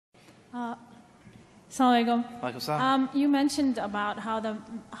Assalamu alaikum. You mentioned about how the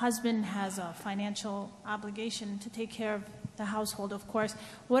husband has a financial obligation to take care of the household, of course.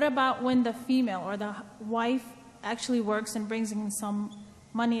 What about when the female or the wife actually works and brings in some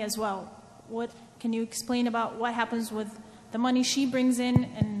money as well? Can you explain about what happens with the money she brings in,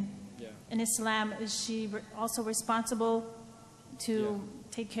 and in Islam, is she also responsible to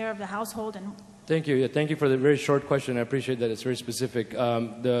take care of the household? And Thank you. Yeah, thank you for the very short question. I appreciate that. It's very specific.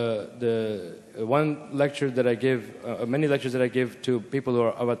 The one lecture that I give, many lectures that I give to people who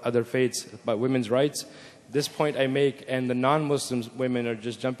are about other faiths about women's rights, this point I make, and the non-Muslim women are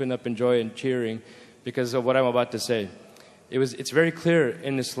just jumping up in joy and cheering because of what I'm about to say. It's very clear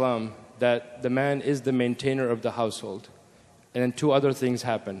in Islam that the man is the maintainer of the household. And then two other things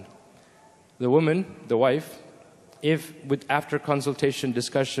happen. The woman, the wife, if after consultation,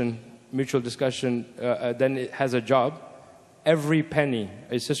 discussion, mutual discussion, then it has a job, every penny,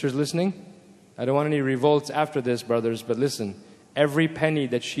 are sisters listening? I don't want any revolts after this, brothers, but listen. Every penny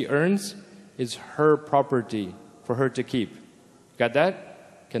that she earns is her property for her to keep. Got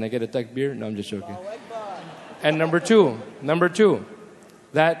that? Can I get a takbir? No, I'm just joking. And number two,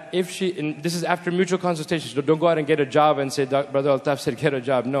 that if she, and this is after mutual consultation, so don't go out and get a job and say, Brother Altaf said get a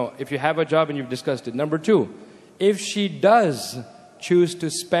job. No, if you have a job and you've discussed it. Number two, if she does choose to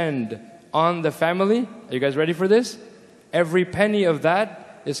spend on the family, are you guys ready for this? Every penny of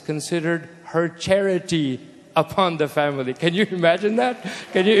that is considered her charity upon the family. Can you imagine that?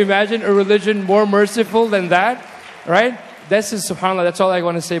 Can you imagine a religion more merciful than that? Right? This is subhanAllah, that's all I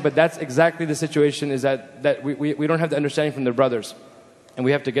want to say, but that's exactly the situation, is that we don't have the understanding from the brothers. And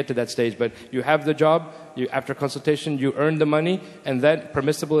we have to get to that stage. But you have the job, after consultation, you earn the money, and then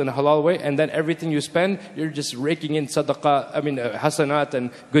permissible in a halal way, and then everything you spend, you're just raking in sadaqah, hasanat,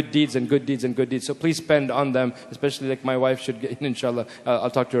 and good deeds and good deeds and good deeds. So please spend on them, especially like my wife should get, inshallah.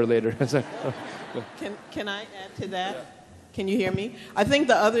 I'll talk to her later. Can I add to that? Yeah. Can you hear me? I think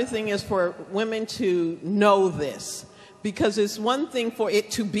the other thing is for women to know this, because it's one thing for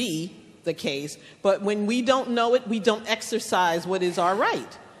it to be the case, but when we don't know it, we don't exercise what is our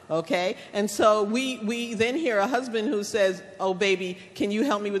right, okay? And so we then hear a husband who says, oh baby, can you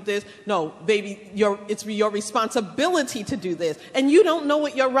help me with this? No, baby, it's your responsibility to do this. And you don't know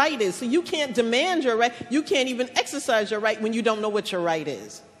what your right is, so you can't demand your right. You can't even exercise your right when you don't know what your right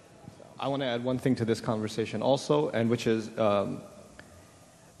is. I want to add one thing to this conversation also, and which is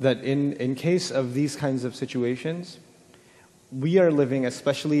that in case of these kinds of situations, we are living,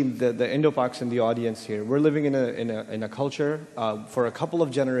 especially the Indo-Pacs in the audience here, we're living in a culture, for a couple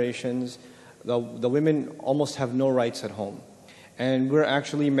of generations, the women almost have no rights at home. And we're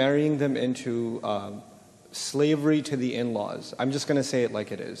actually marrying them into slavery to the in-laws. I'm just going to say it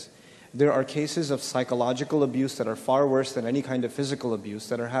like it is. There are cases of psychological abuse that are far worse than any kind of physical abuse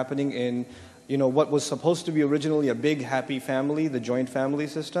that are happening in what was supposed to be originally a big happy family, the joint family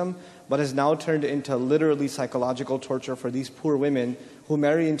system, but has now turned into literally psychological torture for these poor women who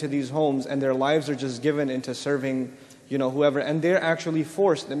marry into these homes, and their lives are just given into serving, whoever. And they're actually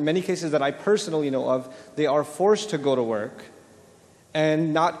forced, in many cases that I personally know of, they are forced to go to work,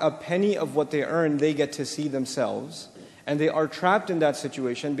 and not a penny of what they earn they get to see themselves. And they are trapped in that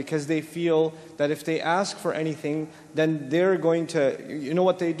situation because they feel that if they ask for anything, then they're going to, you know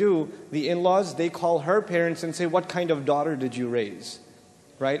what they do? The in-laws, they call her parents and say, what kind of daughter did you raise?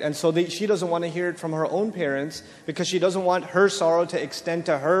 Right? And so she doesn't want to hear it from her own parents because she doesn't want her sorrow to extend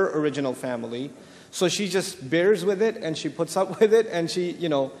to her original family. So she just bears with it and she puts up with it, and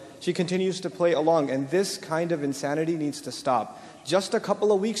she continues to play along. And this kind of insanity needs to stop. Just a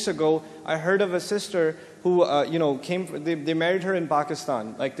couple of weeks ago, I heard of a sister who, they married her in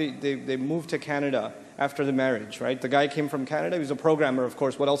Pakistan. Like they moved to Canada after the marriage, right? The guy came from Canada. He was a programmer, of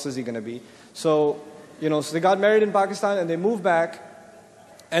course. What else is he going to be? So they got married in Pakistan and they moved back,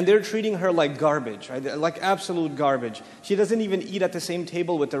 and they're treating her like garbage, right? Like absolute garbage. She doesn't even eat at the same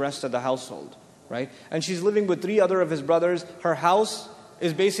table with the rest of the household, right? And she's living with 3 other of his brothers. Her house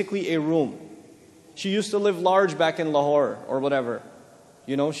is basically a room. She used to live large back in Lahore or whatever.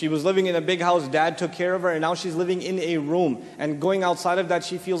 She was living in a big house, dad took care of her, and now she's living in a room. And going outside of that,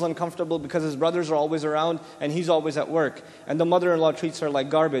 she feels uncomfortable because his brothers are always around and he's always at work. And the mother-in-law treats her like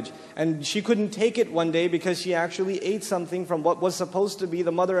garbage. And she couldn't take it one day because she actually ate something from what was supposed to be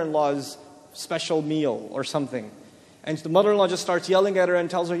the mother-in-law's special meal or something. And the mother-in-law just starts yelling at her and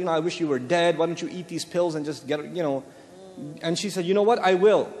tells her, I wish you were dead. Why don't you eat these pills and just get, And she said, you know what, I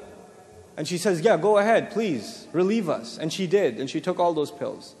will. And she says, yeah, go ahead, please, relieve us. And she did, and she took all those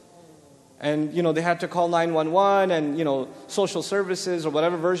pills. And, you know, they had to call 911, and, you know, social services or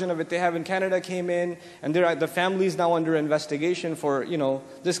whatever version of it they have in Canada came in, and the family's now under investigation for, you know,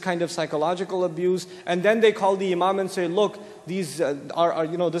 this kind of psychological abuse. And then they call the imam and say, look, these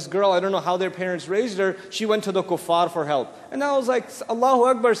you know, this girl, I don't know how their parents raised her, she went to the kuffar for help. And I was like, Allahu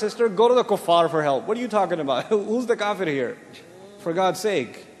Akbar, sister, go to the kuffar for help. What are you talking about? Who's the kafir here? For God's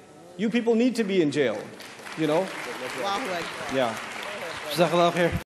sake. You people need to be in jail, you know? Allahu Akbar. Yeah. Jazakallah khair.